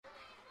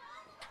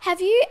Have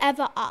you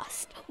ever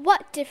asked,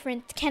 what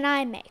difference can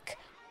I make?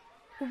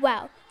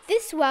 Well,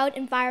 this World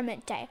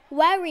Environment Day,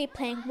 we're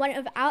replaying one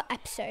of our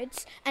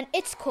episodes, and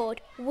it's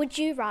called Would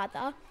You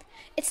Rather?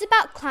 It's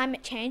about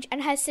climate change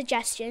and has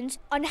suggestions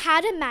on how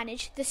to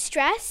manage the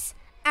stress,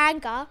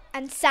 anger,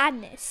 and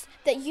sadness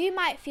that you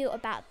might feel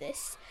about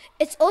this.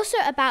 It's also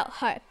about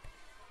hope.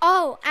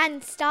 Oh,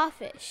 and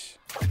starfish.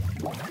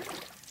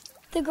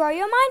 The Grow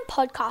Your Mind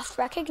podcast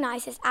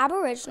recognises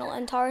Aboriginal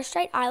and Torres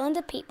Strait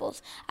Islander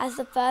peoples as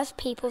the first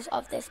peoples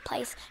of this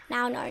place,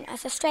 now known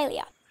as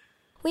Australia.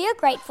 We are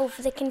grateful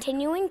for the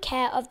continuing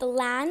care of the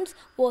lands,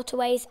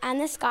 waterways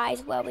and the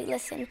skies where we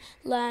listen,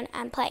 learn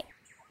and play.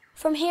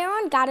 From here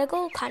on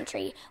Gadigal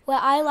country, where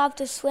I love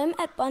to swim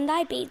at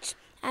Bondi Beach,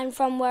 and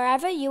from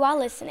wherever you are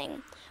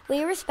listening,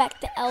 we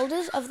respect the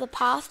elders of the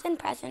past and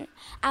present,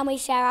 and we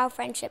share our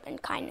friendship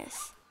and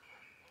kindness.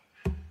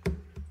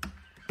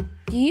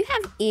 Do you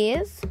have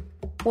ears?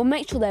 Well,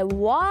 make sure they're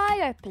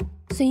wide open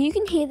so you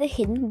can hear the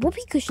hidden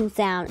whoopee cushion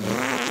sound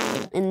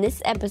in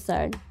this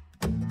episode.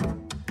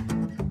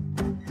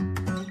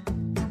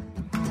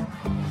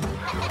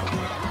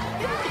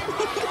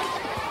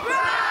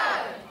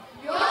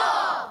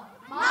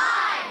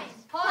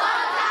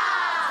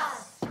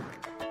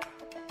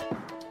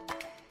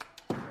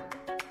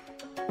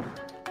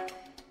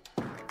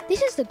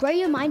 This is the Grow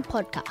Your Mind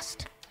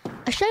podcast,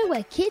 a show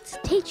where kids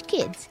teach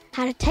kids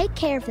how to take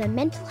care of their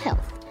mental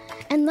health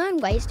and learn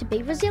ways to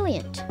be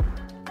resilient.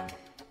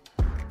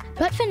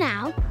 But for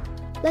now,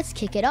 let's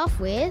kick it off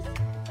with...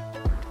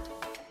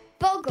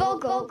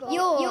 Boggle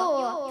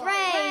your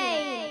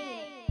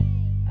brain!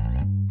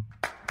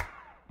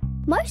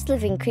 Most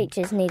living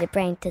creatures need a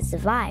brain to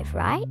survive,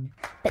 right?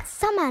 But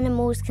some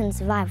animals can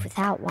survive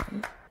without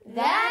one.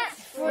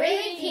 That's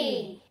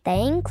freaky!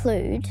 They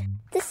include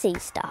the sea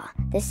star,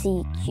 the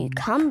sea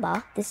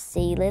cucumber, the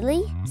sea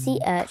lily, sea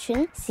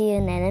urchin, sea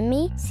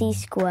anemone, sea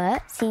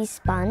squirt, sea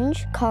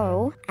sponge,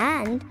 coral,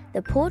 and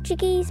the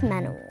Portuguese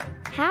manimal.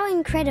 How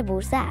incredible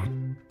is that?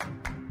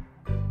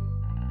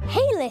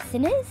 Hey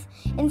listeners,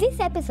 in this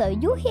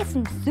episode you'll hear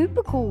some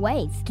super cool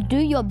ways to do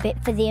your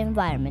bit for the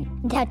environment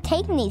and how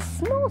taking these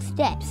small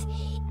steps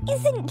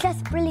isn't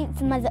just brilliant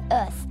for Mother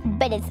Earth,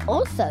 but it's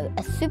also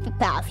a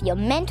superpower for your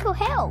mental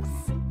health.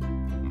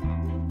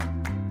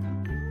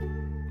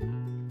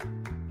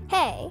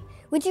 Hey,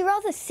 would you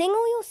rather sing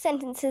all your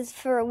sentences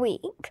for a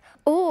week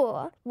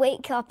or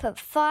wake up at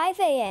 5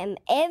 a.m.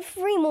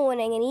 every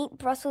morning and eat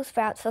Brussels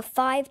sprouts for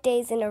 5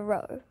 days in a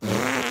row?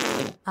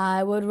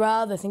 I would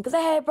rather sing because I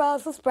hate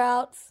Brussels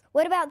sprouts.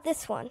 What about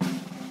this one?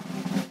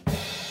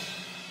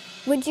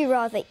 Would you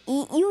rather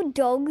eat your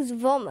dog's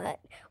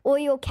vomit or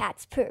your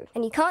cat's poo?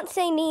 And you can't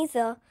say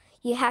neither.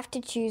 You have to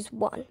choose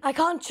one. I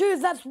can't choose.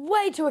 That's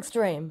way too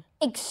extreme.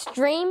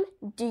 Extreme?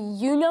 Do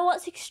you know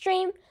what's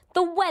extreme?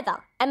 The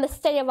weather and the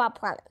state of our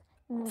planet.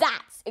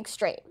 That's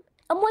extreme.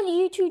 And what are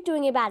you two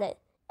doing about it?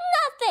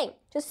 Nothing!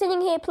 Just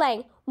sitting here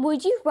playing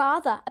Would You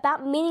Rather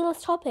about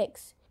meaningless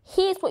topics.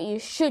 Here's what you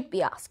should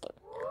be asking.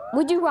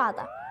 Would you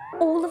rather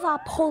all of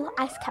our polar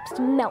ice caps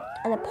to melt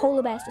and the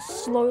polar bears to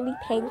slowly,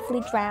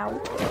 painfully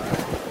drown?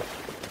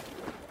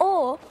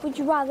 Or would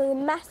you rather the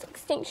mass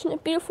extinction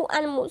of beautiful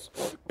animals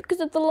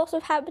because of the loss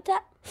of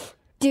habitat?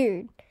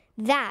 Dude,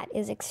 that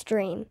is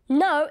extreme.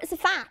 No, it's a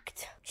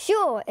fact.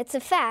 Sure, it's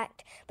a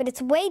fact, but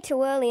it's way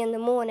too early in the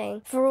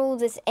morning for all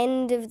this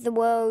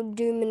end-of-the-world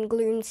doom and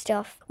gloom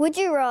stuff. Would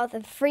you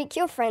rather freak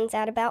your friends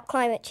out about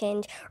climate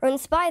change or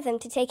inspire them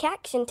to take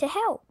action to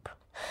help?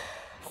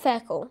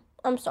 Fair call.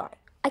 I'm sorry.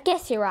 I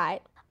guess you're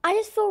right. I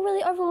just feel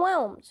really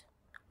overwhelmed.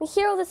 We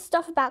hear all this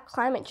stuff about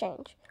climate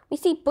change. We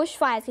see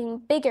bushfires getting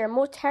bigger and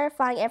more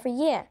terrifying every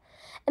year.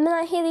 And then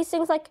I hear these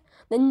things like,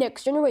 the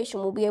next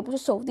generation will be able to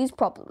solve these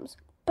problems.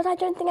 But I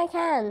don't think I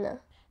can.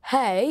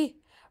 Hey,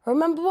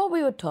 remember what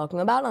we were talking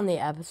about on the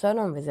episode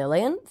on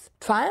resilience?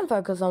 Try and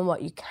focus on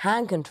what you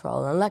can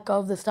control and let go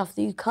of the stuff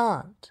that you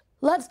can't.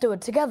 Let's do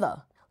it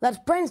together. Let's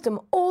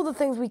brainstorm all the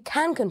things we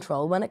can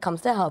control when it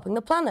comes to helping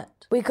the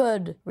planet. We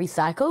could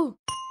recycle.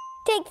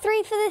 Take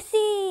 3 for the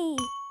sea.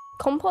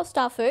 Compost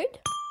our food.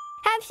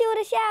 Have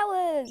shorter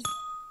showers.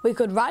 We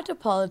could write to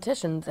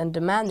politicians and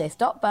demand they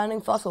stop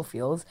burning fossil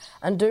fuels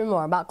and do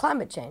more about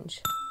climate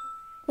change.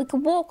 We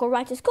could walk or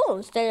ride to school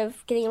instead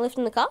of getting a lift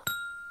in the car.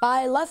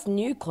 Buy less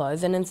new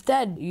clothes and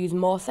instead use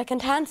more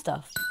second-hand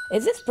stuff.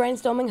 Is this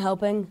brainstorming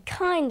helping?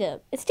 Kind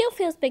of. It still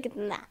feels bigger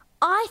than that.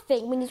 I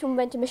think we need to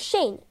invent a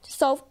machine to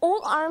solve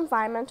all our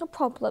environmental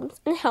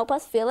problems and help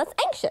us feel less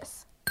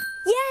anxious.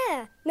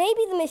 Yeah,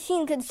 maybe the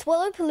machine could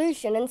swallow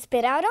pollution and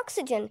spit out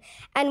oxygen.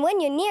 And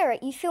when you're near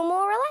it, you feel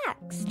more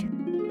relaxed.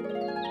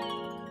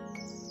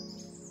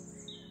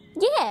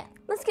 Yeah,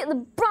 let's get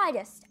the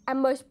brightest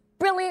and most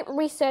brilliant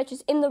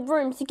researchers in the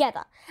room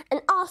together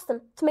and ask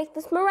them to make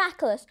this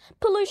miraculous,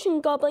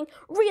 pollution-gobbling,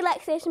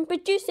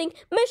 relaxation-producing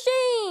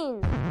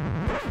machine!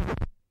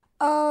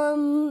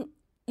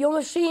 Your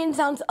machine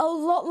sounds a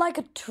lot like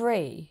a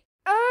tree.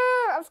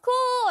 of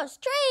course!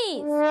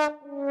 Trees!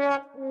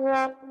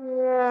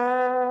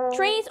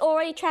 Trees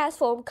already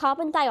transform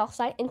carbon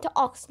dioxide into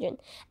oxygen,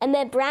 and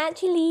their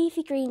branchy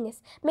leafy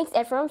greenness makes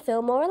everyone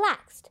feel more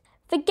relaxed.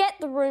 Forget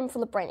the room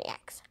full of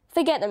brainiacs.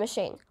 Forget the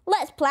machine.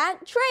 Let's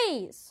plant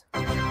trees!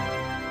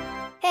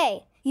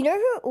 Hey, you know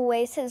who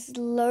always has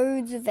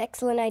loads of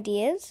excellent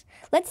ideas?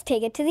 Let's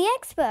take it to the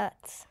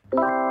experts.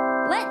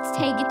 Let's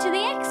take it to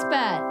the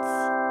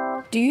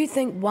experts. Do you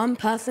think one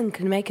person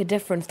can make a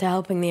difference to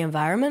helping the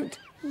environment?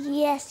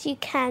 Yes, you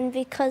can,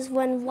 because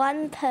when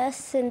one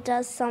person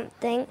does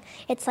something,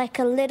 it's like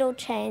a little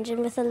change,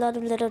 and with a lot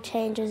of little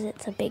changes,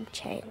 it's a big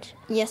change.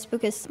 Yes,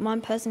 because one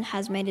person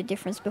has made a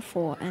difference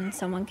before and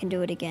someone can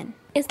do it again.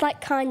 It's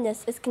like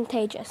kindness, it's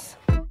contagious.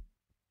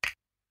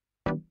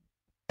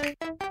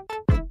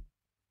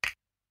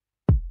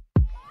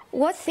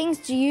 What things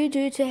do you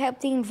do to help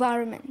the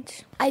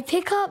environment? I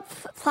pick up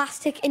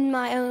plastic in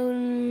my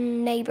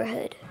own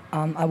neighborhood.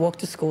 I walk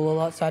to school a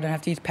lot so I don't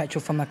have to use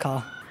petrol from my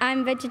car.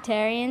 I'm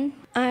vegetarian.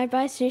 I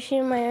buy sushi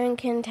in my own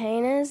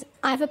containers.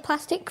 I have a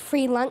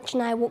plastic-free lunch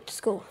and I walk to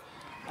school.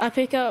 I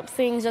pick up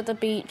things at the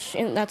beach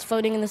that's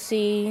floating in the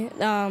sea,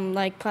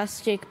 like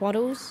plastic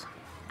bottles.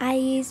 I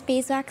use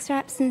beeswax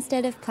wraps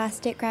instead of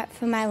plastic wrap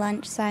for my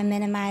lunch, so I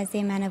minimise the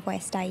amount of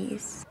waste I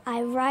use.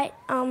 I write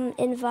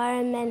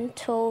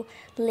environmental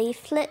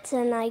leaflets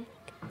and I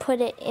put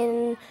it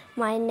in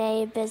my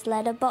neighbours'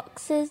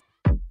 letterboxes.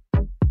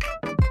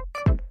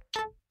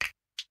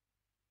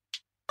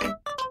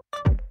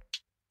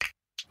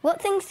 What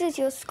things does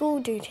your school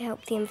do to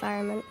help the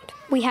environment?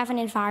 We have an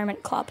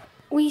environment club.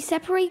 We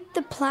separate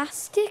the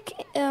plastic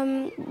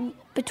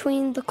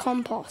between the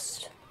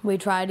compost. We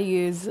try to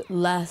use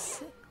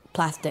less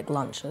plastic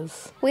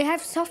lunches. We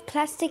have soft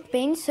plastic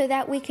bins so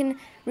that we can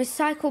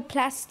recycle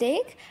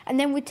plastic, and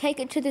then we take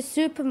it to the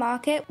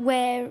supermarket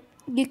where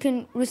you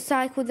can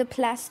recycle the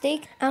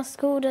plastic. Our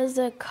school does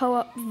a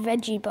co-op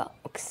veggie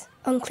box.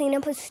 On Clean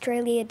Up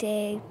Australia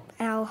Day,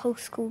 our whole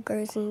school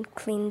goes and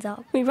cleans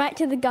up. We write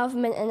to the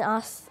government and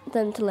ask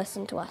them to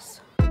listen to us.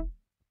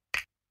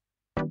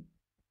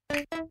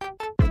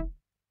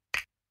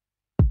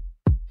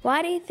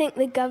 Why do you think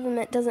the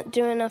government doesn't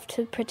do enough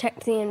to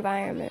protect the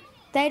environment?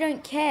 They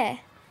don't care.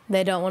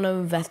 They don't want to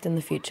invest in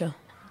the future.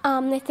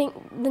 They think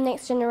the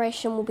next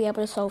generation will be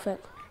able to solve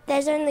it.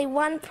 There's only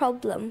one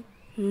problem: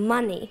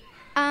 money.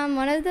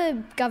 One of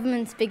the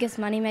government's biggest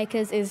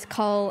moneymakers is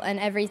coal and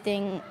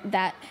everything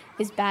that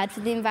is bad for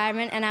the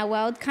environment, and our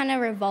world kind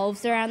of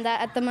revolves around that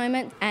at the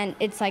moment, and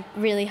it's like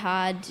really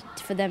hard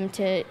for them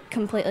to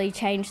completely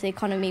change the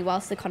economy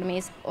whilst the economy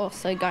is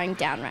also going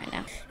down right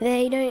now.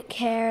 They don't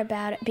care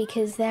about it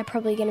because they're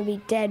probably going to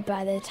be dead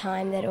by the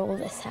time that all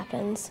this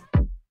happens.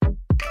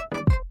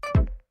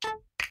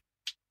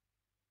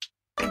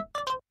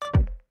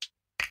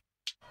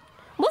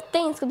 What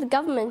things could the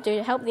government do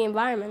to help the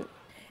environment?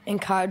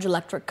 Encourage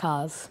electric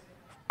cars.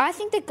 I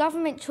think the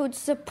government should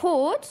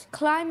support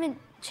climate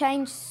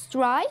change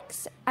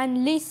strikes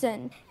and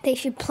listen. They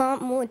should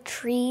plant more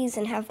trees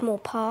and have more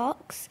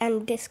parks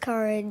and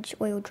discourage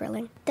oil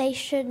drilling. They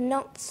should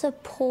not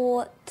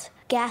support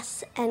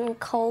gas and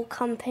coal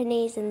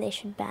companies, and they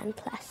should ban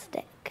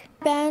plastic.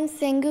 Ban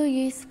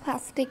single-use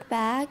plastic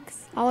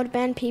bags. I would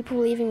ban people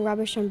leaving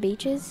rubbish on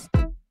beaches.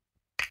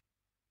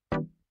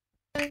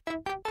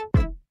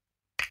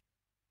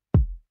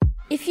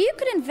 If you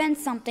could invent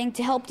something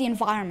to help the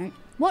environment,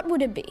 what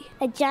would it be?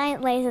 A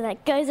giant laser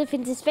that goes up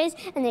into space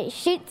and it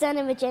shoots down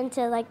a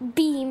magenta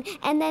beam,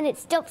 and then it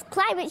stops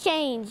climate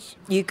change.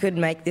 You could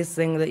make this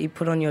thing that you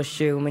put on your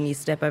shoe, and when you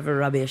step over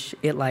rubbish,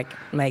 it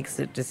makes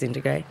it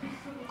disintegrate.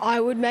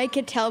 I would make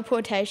a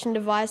teleportation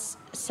device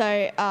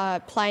so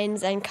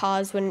planes and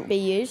cars wouldn't be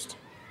used.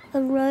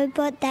 A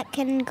robot that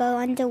can go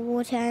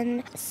underwater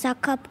and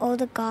suck up all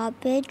the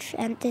garbage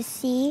and the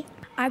sea.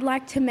 I'd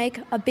like to make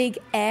a big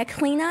air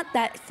cleaner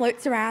that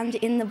floats around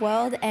in the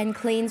world and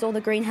cleans all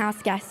the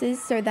greenhouse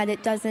gases so that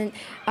it doesn't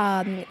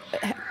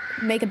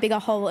make a bigger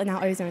hole in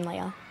our ozone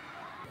layer.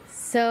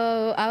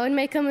 So I would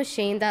make a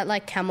machine that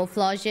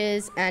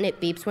camouflages and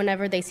it beeps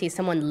whenever they see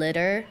someone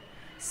litter,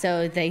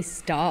 so they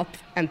stop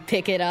and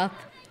pick it up.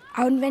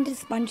 I would invent a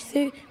sponge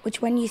suit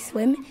which when you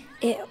swim,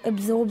 it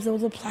absorbs all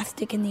the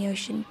plastic in the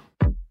ocean.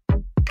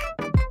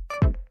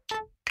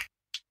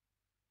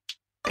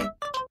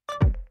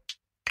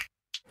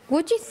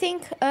 What do you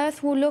think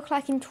Earth will look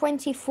like in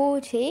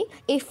 2040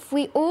 if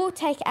we all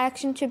take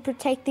action to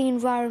protect the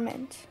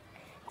environment?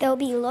 There'll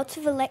be lots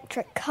of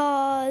electric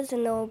cars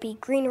and there'll be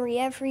greenery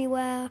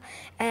everywhere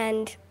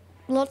and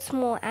lots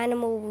more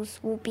animals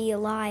will be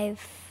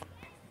alive.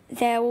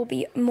 There will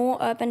be more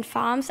urban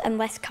farms and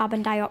less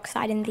carbon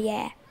dioxide in the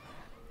air.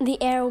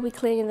 The air will be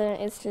cleaner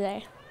than it is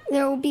today.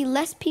 There will be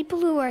less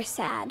people who are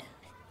sad.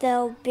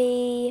 There'll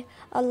be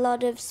a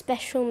lot of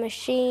special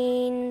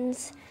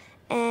machines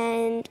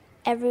and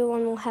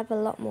everyone will have a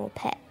lot more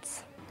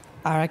pets.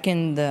 I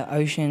reckon the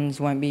oceans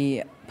won't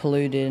be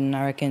polluted, and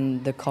I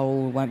reckon the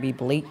coal won't be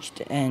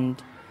bleached,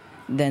 and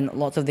then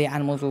lots of the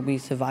animals will be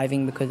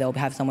surviving because they'll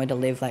have somewhere to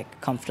live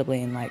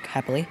comfortably and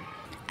happily.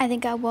 I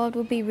think our world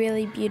will be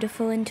really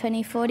beautiful in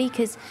 2040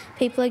 because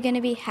people are going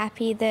to be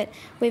happy that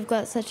we've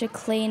got such a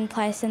clean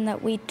place and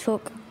that we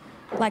took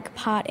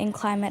part in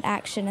climate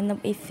action and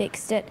that we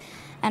fixed it.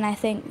 And I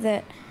think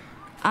that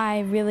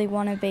I really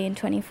want to be in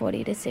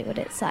 2040 to see what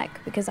it's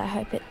like because I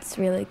hope it's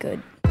really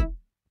good.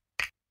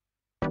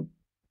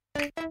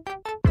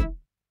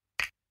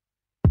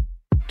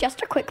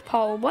 Just a quick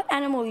poll, what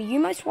animal are you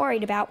most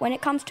worried about when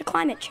it comes to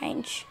climate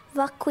change?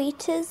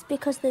 Vaquitas,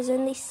 because there's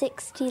only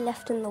 60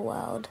 left in the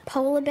world.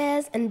 Polar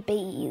bears and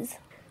bees.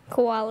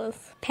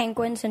 Koalas.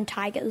 Penguins and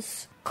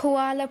tigers.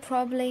 Koala,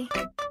 probably.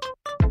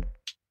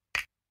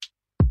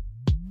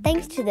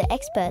 Thanks to the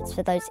experts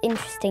for those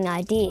interesting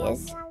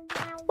ideas.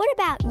 What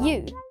about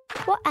you?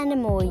 What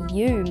animal are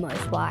you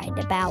most worried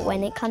about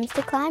when it comes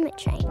to climate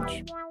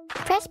change?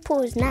 Press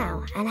pause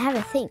now and have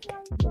a think.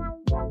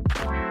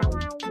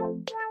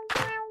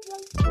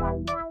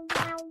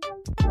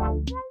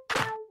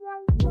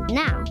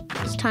 Now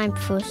it's time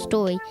for a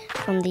story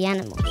from the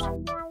animals.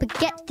 But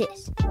get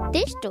this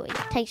story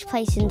takes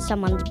place in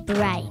someone's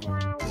brain.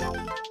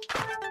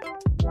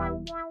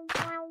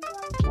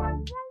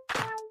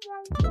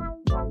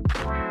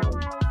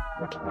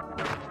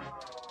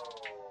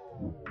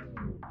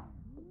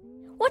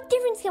 What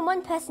difference can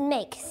one person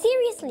make?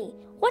 Seriously,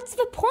 what's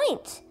the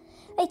point?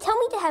 They tell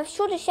me to have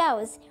shorter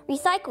showers,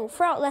 recycle,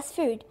 throw out less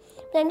food,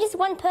 but I'm just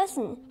one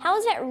person. How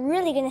is that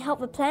really going to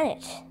help the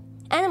planet?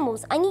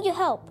 Animals, I need your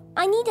help.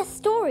 I need a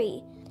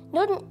story.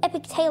 Not an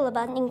epic tale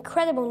about an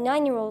incredible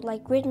 9-year-old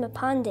like Ridma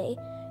Pandey,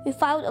 who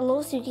filed a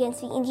lawsuit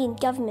against the Indian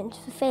government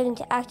for failing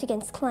to act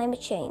against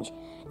climate change.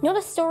 Not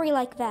a story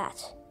like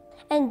that.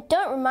 And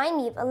don't remind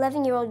me of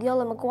 11-year-old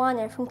Yola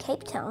Magwana from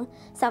Cape Town,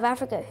 South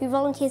Africa, who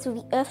volunteers with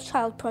the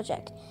Earthchild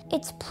Project.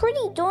 It's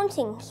pretty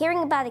daunting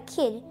hearing about a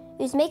kid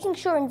who's making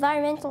sure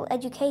environmental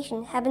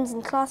education happens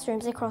in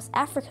classrooms across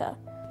Africa.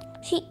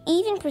 She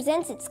even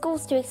presents at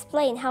schools to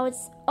explain how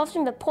it's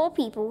often the poor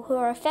people who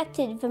are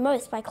affected the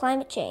most by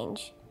climate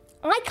change.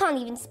 I can't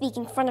even speak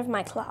in front of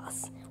my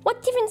class.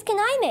 What difference can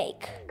I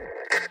make?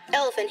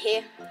 Elephant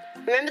here.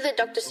 Remember the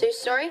Dr. Seuss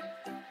story?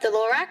 The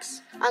Lorax?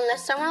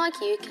 Unless someone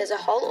like you cares a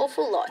whole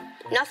awful lot,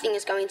 nothing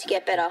is going to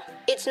get better.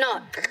 It's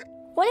not.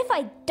 What if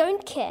I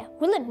don't care?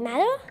 Will it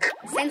matter?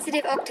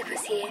 Sensitive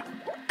Octopus here.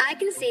 I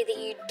can see that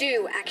you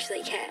do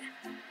actually care.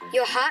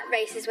 Your heart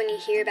races when you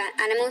hear about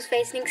animals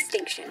facing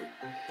extinction.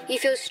 You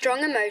feel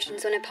strong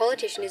emotions when a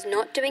politician is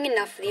not doing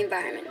enough for the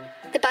environment.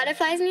 The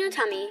butterflies in your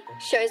tummy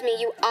shows me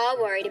you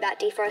are worried about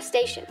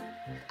deforestation.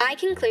 I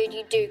conclude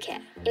you do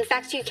care. In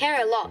fact, you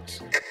care a lot.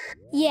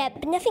 Yeah,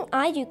 but nothing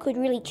I do could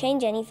really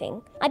change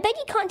anything. I bet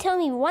you can't tell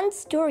me one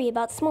story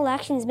about small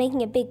actions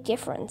making a big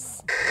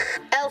difference.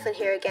 Elephant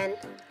here again.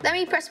 Let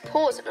me press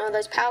pause on all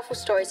those powerful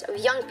stories of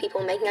young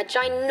people making a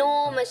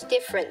ginormous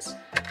difference.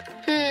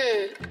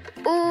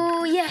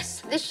 Ooh,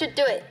 yes, this should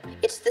do it.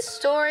 It's the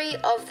story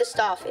of the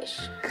starfish.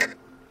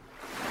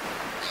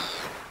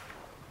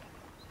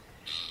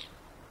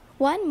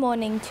 One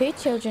morning, 2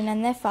 children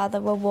and their father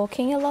were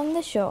walking along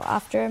the shore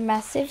after a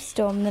massive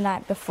storm the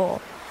night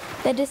before.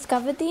 They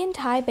discovered the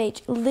entire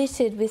beach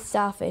littered with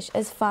starfish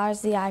as far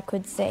as the eye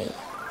could see.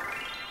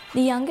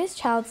 The youngest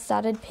child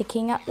started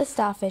picking up the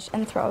starfish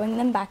and throwing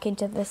them back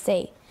into the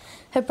sea.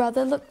 Her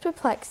brother looked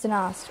perplexed and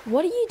asked,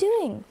 "What are you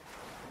doing?"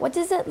 "What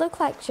does it look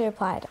like?" she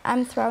replied.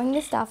 "I'm throwing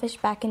the starfish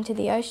back into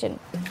the ocean."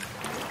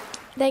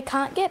 They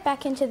can't get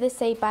back into the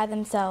sea by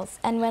themselves,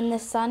 and when the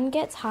sun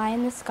gets high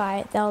in the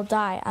sky, they'll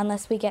die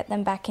unless we get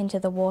them back into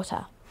the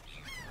water.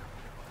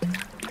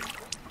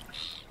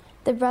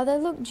 The brother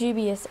looked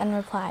dubious and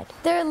replied,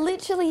 "There are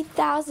literally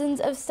thousands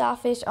of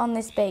starfish on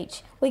this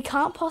beach. We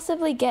can't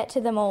possibly get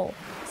to them all.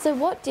 So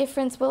what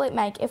difference will it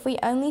make if we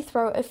only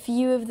throw a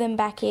few of them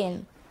back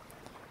in?"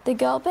 The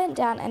girl bent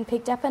down and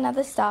picked up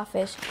another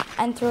starfish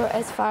and threw it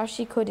as far as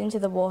she could into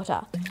the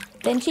water.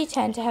 Then she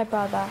turned to her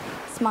brother,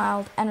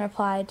 smiled, and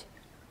replied,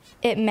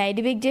 "It made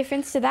a big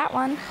difference to that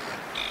one."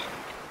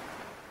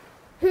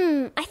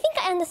 I think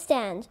I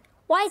understand.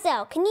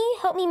 Wiesel, can you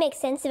help me make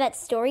sense of that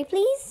story,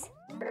 please?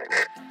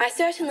 I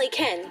certainly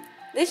can.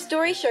 This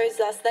story shows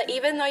us that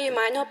even though you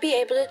might not be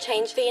able to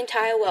change the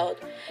entire world,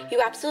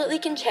 you absolutely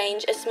can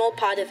change a small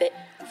part of it,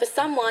 for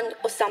someone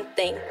or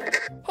something.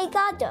 Hey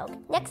Guard Dog,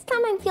 next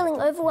time I'm feeling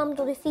overwhelmed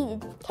or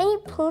defeated, can you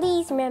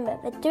please remember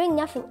that doing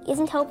nothing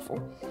isn't helpful,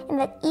 and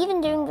that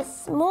even doing the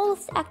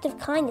smallest act of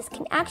kindness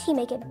can actually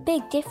make a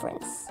big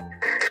difference?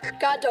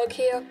 Guard Dog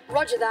here,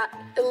 roger that.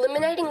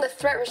 Eliminating the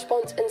threat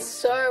response and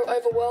so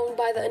overwhelmed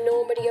by the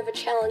enormity of a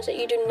challenge that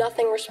you do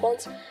nothing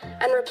response,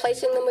 and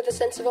replacing them with a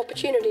sense of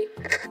opportunity.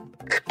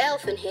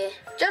 Elephant here,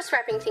 just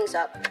wrapping things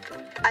up.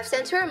 I've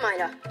sent a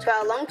reminder to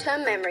our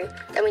long-term memory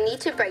that we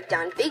need to break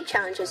down big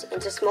challenges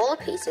into smaller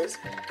pieces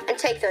and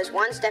take those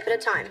one step at a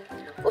time.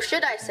 Or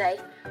should I say,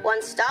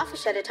 one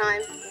starfish at a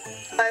time.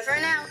 Over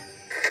and out.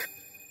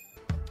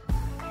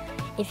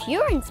 If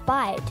you're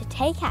inspired to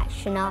take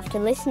action after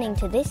listening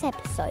to this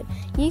episode,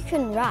 you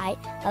can write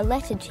a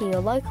letter to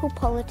your local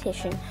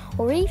politician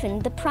or even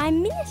the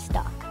Prime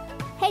Minister.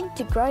 Head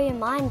to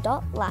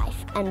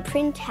growyourmind.life and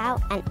print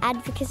out an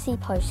advocacy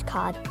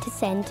postcard to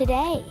send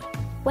today.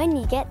 When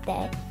you get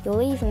there,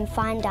 you'll even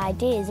find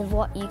ideas of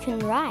what you can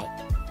write.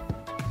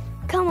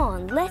 Come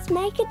on, let's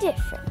make a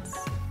difference.